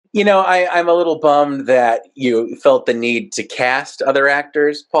I'm a little bummed that you felt the need to cast other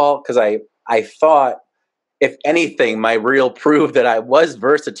actors, Paul, because I thought, if anything, my reel proved that I was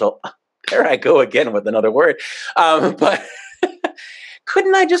versatile. There I go again with another word. But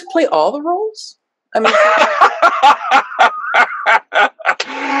couldn't I just play all the roles?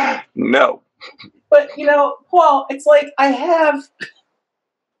 No. But, Paul, it's like I have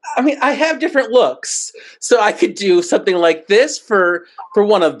different looks. So I could do something like this for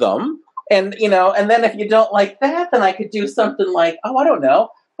one of them. And, and then if you don't like that, then I could do something like, oh, I don't know.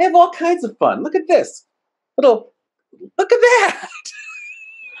 I have all kinds of fun. Look at this. Look at that.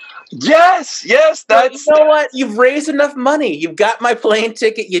 Yes, that's... You know what? You've raised enough money. You've got my plane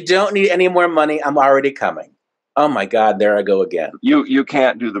ticket. You don't need any more money. I'm already coming. Oh, my God. There I go again. You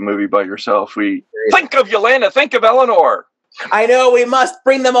can't do the movie by yourself. Think of Yolanda. Think of Eleanor. I know. We must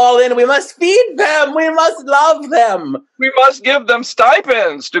bring them all in. We must feed them. We must love them. We must give them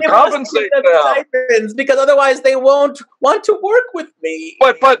stipends to compensate them. Stipends, because otherwise they won't want to work with me.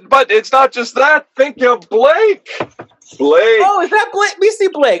 But it's not just that. Think of Blake. Oh, is that Blake? We see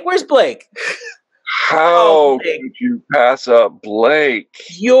Blake. Where's Blake? How could you pass up Blake?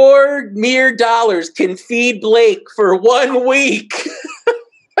 Your mere dollars can feed Blake for 1 week.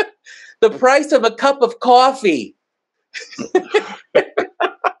 The price of a cup of coffee.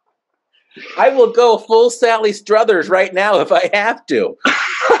 I will go full Sally Struthers right now if I have to.